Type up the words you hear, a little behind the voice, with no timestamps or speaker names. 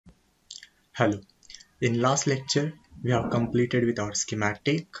Hello. In last lecture, we have completed with our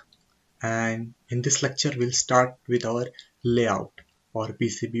schematic, and in this lecture, we'll start with our layout or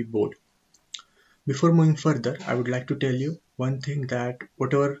PCB board. Before moving further, I would like to tell you one thing, that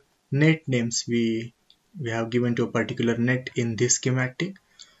whatever net names we have given to a particular net in this schematic,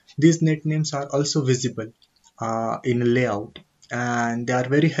 these net names are also visible in a layout, and they are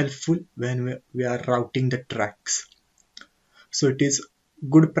very helpful when we are routing the tracks. So it is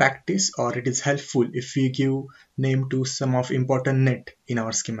good practice, or it is helpful if we give name to some of important net in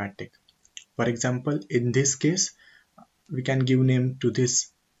our schematic. For example, in this case, we can give name to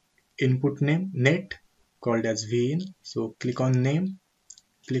this input name net called as vin. So click on name,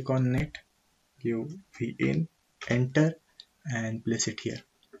 click on net, give vin, enter, and place it here.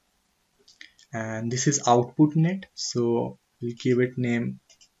 And this is output net, so we'll give it name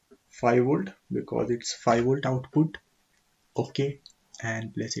 5 volt because it's 5 volt output. Okay,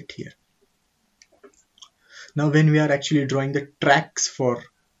 and place it here. Now when we are actually drawing the tracks for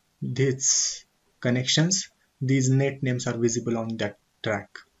these connections, these net names are visible on that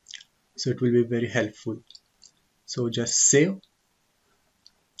track, so it will be very helpful. So just save,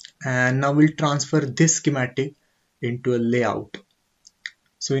 and now we'll transfer this schematic into a layout.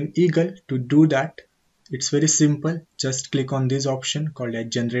 So in Eagle, to do that, it's very simple. Just click on this option called as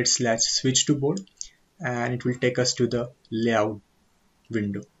generate/switch to board, and it will take us to the layout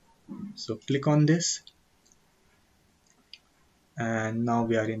window. So click on this, and now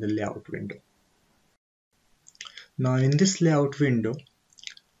we are in the layout window. Now in this layout window,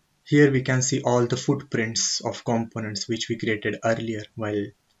 here we can see all the footprints of components which we created earlier while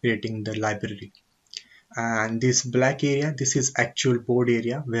creating the library. And this black area, this is actual board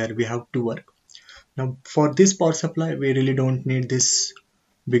area where we have to work. Now for this power supply, we really don't need this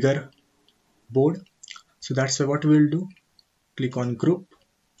bigger board. So that's what we'll do. Click on group,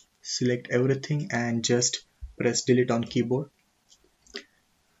 select everything, and just press delete on keyboard.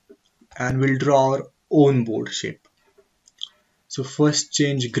 And we'll draw our own board shape. So first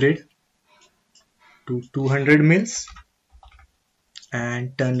change grid to 200 mils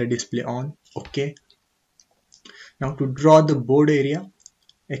and turn the display on. Okay. Now to draw the board area,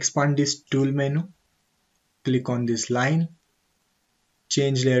 expand this tool menu, click on this line,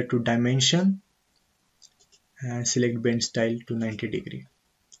 change layer to dimension, and select bend style to 90 degree.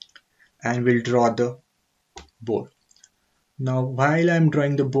 And we'll draw the board. Now while I'm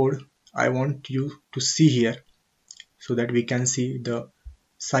drawing the board, I want you to see here so that we can see the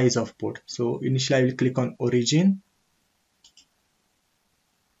size of board. So initially I will click on origin,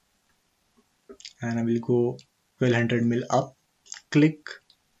 and I will go 1200 mil up, click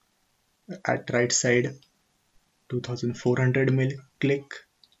at right side 2400 mil, click,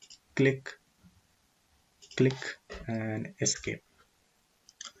 click, click, and escape.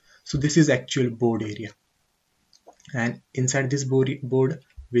 So this is actual board area, and inside this board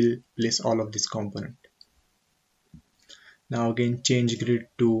we'll place all of this component. Now again change grid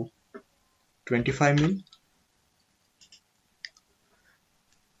to 25 mil,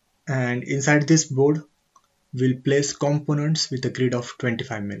 and inside this board we'll place components with a grid of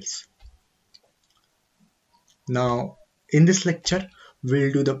 25 mils. Now in this lecture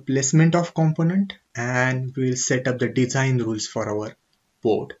we'll do the placement of component, and we'll set up the design rules for our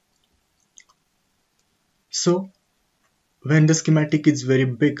board. So when the schematic is very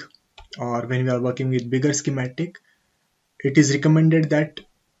big, or when we are working with bigger schematic, it is recommended that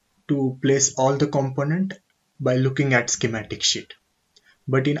to place all the component by looking at schematic sheet.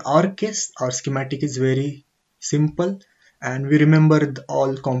 But in our case, our schematic is very simple, and we remember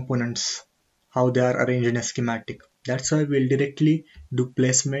all components, how they are arranged in a schematic. That's why we'll directly do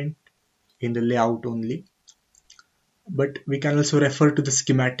placement in the layout only. But we can also refer to the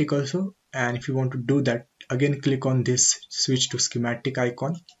schematic also, and if you want to do that, again click on this switch to schematic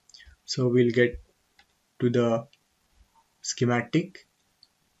icon. So we'll get to the schematic,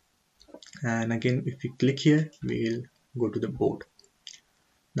 and again if we click here, we'll go to the board.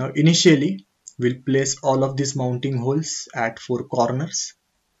 Now initially we'll place all of these mounting holes at 4 corners.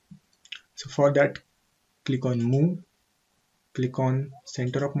 So for that, click on move, click on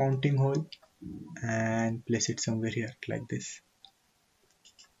center of mounting hole, and place it somewhere here like this.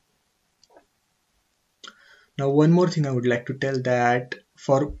 Now one more thing I would like to tell, that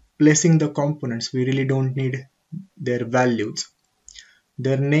for placing the components we really don't need their values.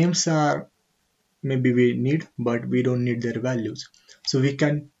 Their names are maybe we need, but we don't need their values. So we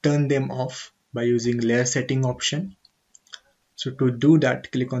can turn them off by using layer setting option. So to do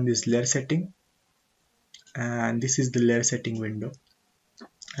that, click on this layer setting, and this is the layer setting window,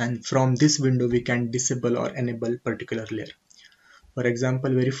 and from this window we can disable or enable particular layer. For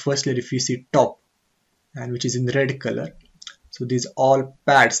example, very first layer, if you see top, and which is in red color, so these all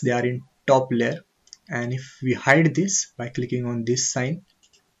pads, they are in top layer, and if we hide this by clicking on this sign,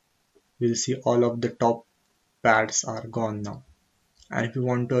 we'll see all of the top pads are gone now. And if you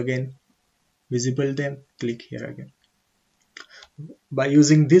want to again visible them, click here again. By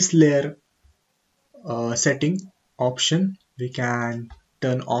using this layer setting option, we can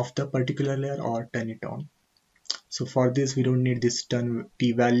turn off the particular layer or turn it on. So for this we don't need this turn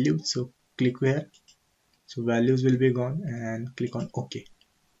t value, so click here, so values will be gone, and click on OK.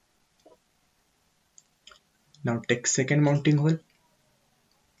 Now take second mounting hole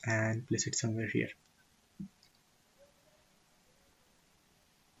and place it somewhere here.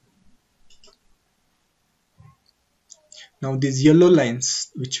 Now these yellow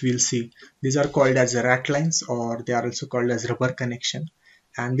lines which we'll see, these are called as rat lines, or they are also called as rubber connection,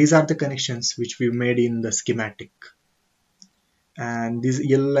 and these are the connections which we made in the schematic. And these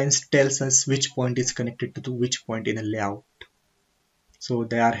yellow lines tells us which point is connected to which point in a layout, so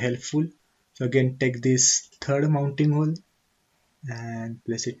they are helpful. So again, take this third mounting hole and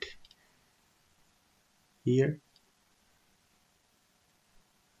place it here.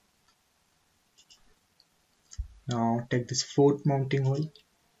 Now take this fourth mounting hole.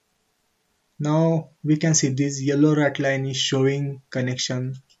 Now we can see this yellow rat line is showing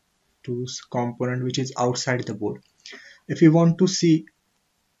connection to component which is outside the board. If we want to see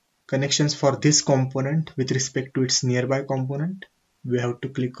connections for this component with respect to its nearby component, we have to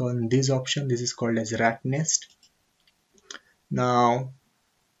click on this option. This is called as Ratsnets. Now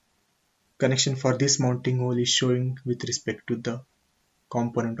connection for this mounting hole is showing with respect to the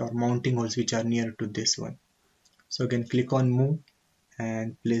component or mounting holes which are near to this one. So again, click on move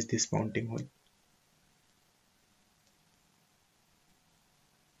and place this mounting hole.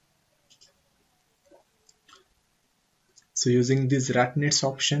 So using this Ratsnets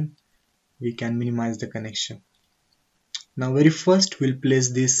option, we can minimize the connection. Now very first we'll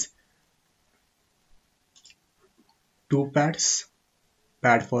place these two pads,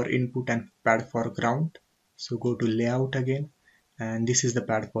 pad for input and pad for ground. So go to layout again, and this is the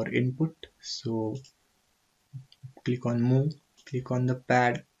pad for input. So click on move, click on the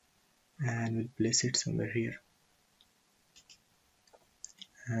pad, and we'll place it somewhere here.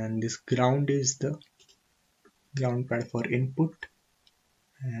 And this ground is the ground pad for input,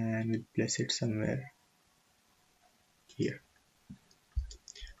 and we'll place it somewhere here.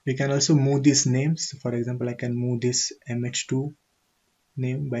 We can also move these names. For example, I can move this MH2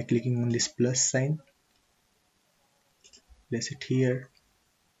 name by clicking on this plus sign, place it here,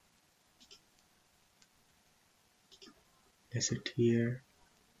 place it here.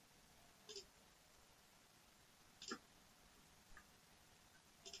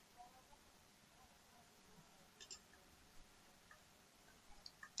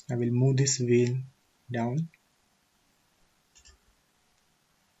 I will move this wheel down.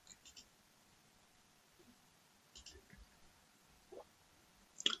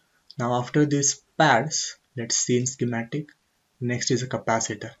 Now after these pads, let's see in schematic. Next is a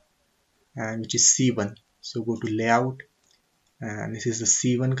capacitor, and which is C1. So go to layout, and this is the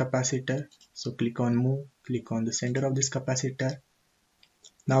C1 capacitor. So click on move, click on the center of this capacitor.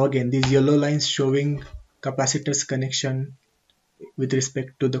 Now again, these yellow lines showing capacitor's connection with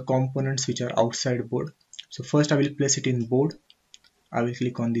respect to the components which are outside board. So first I will place it in board. I will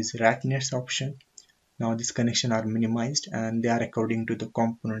click on this Ratsnets option. Now these connections are minimized and they are according to the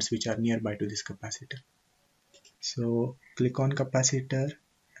components which are nearby to this capacitor. So click on capacitor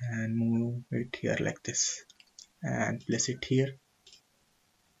and move it here like this and place it here.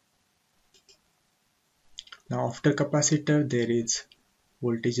 Now after capacitor there is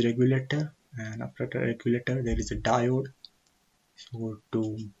voltage regulator, and after the regulator there is a diode. So go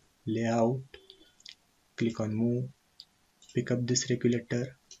to layout, click on move, pick up this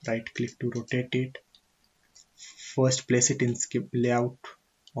regulator, right click to rotate it. First place it in skip layout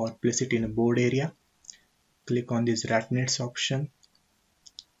or place it in a board area. Click on this Ratsnets option.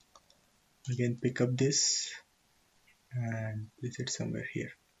 Again pick up this and place it somewhere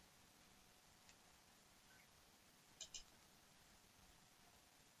here.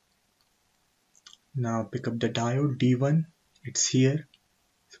 Now pick up the diode D1, it's here.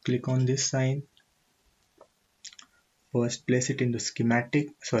 So click on this sign. First place it in the schematic,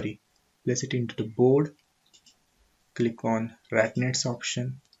 place it into the board. Click on Ratsnets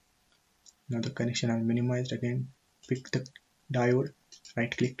option. Now the connection are minimized. Again pick the diode,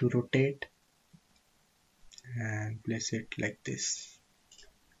 right click to rotate and place it like this.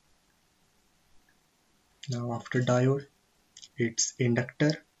 Now after diode it's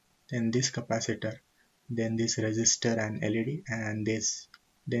inductor, then this capacitor. then this resistor and LED, and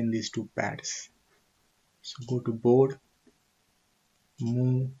then these two pads. So go to board,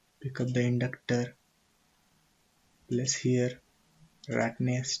 move, pick up the inductor, place here,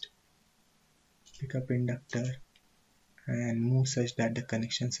 Ratsnets, pick up inductor and move such that the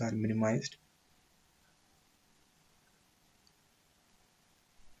connections are minimized.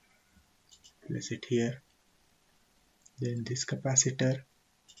 Place it here. Then this capacitor,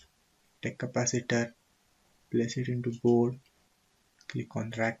 take capacitor, place it into board, click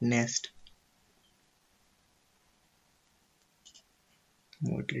on Ratsnets,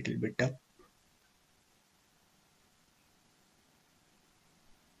 move it a little bit up.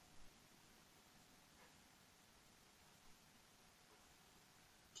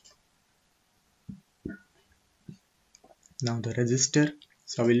 Now the resistor,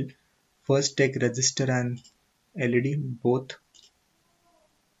 so I will first take resistor and LED both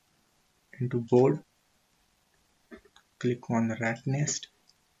into board, click on Ratsnets,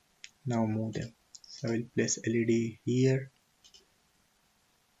 now move them. So I will place LED here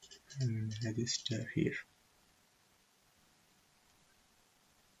and resistor here.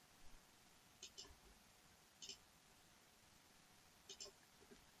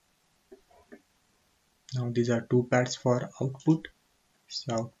 Now these are two pads for output.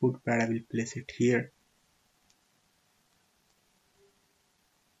 So output pad I will place it here.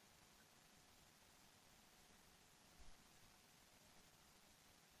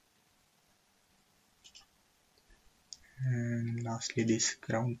 And lastly this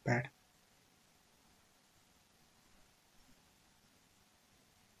ground pad.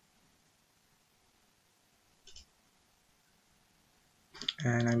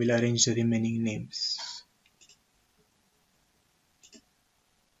 And I will arrange the remaining names.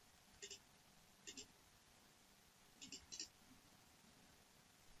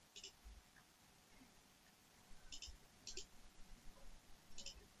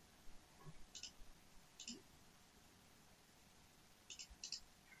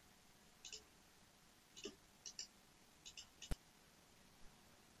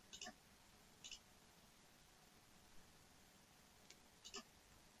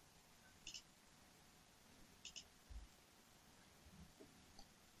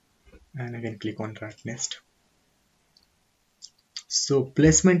 And again click on Ratsnets. So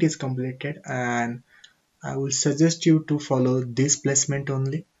placement is completed, and I will suggest you to follow this placement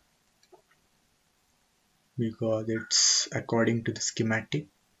only because it's according to the schematic.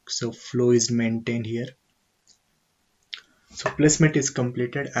 So flow is maintained here. So placement is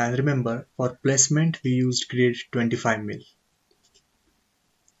completed, and remember for placement we used grid 25 mil.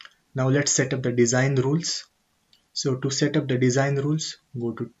 Now let's set up the design rules. So to set up the design rules,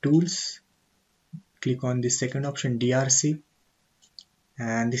 go to tools, click on the second option DRC,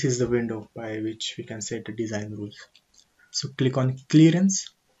 and this is the window by which we can set the design rules. So click on clearance.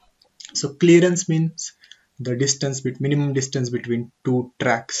 So clearance means the distance minimum distance between two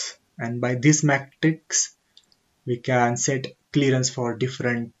tracks, and by this matrix we can set clearance for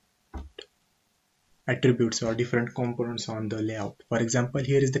different attributes or different components on the layout. For example,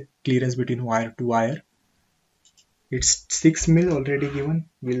 here is the clearance between wire to wire. It's 6 mil already given.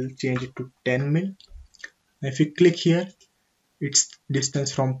 We'll change it to 10 mil. If you click here, it's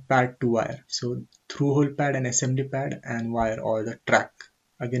distance from pad to wire. So through hole pad and SMD pad and wire or the track.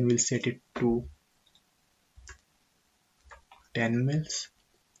 Again, we'll set it to 10 mils.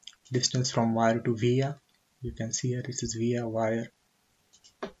 Distance from wire to via. You can see here this is via wire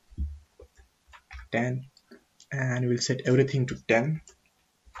 10, and we'll set everything to 10.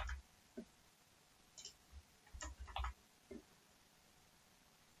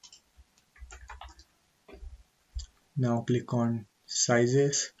 Now click on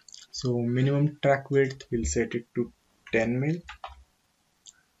sizes. So minimum track width we'll set it to 10 mil,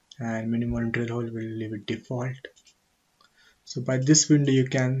 and minimum drill hole will leave it default. So by this window you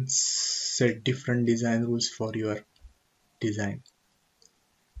can set different design rules for your design.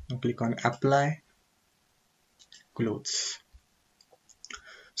 Now click on apply, close.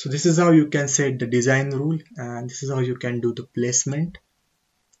 So this is how you can set the design rule, and this is how you can do the placement.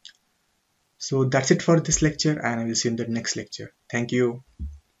 So that's it for this lecture, and I will see you in the next lecture. Thank you.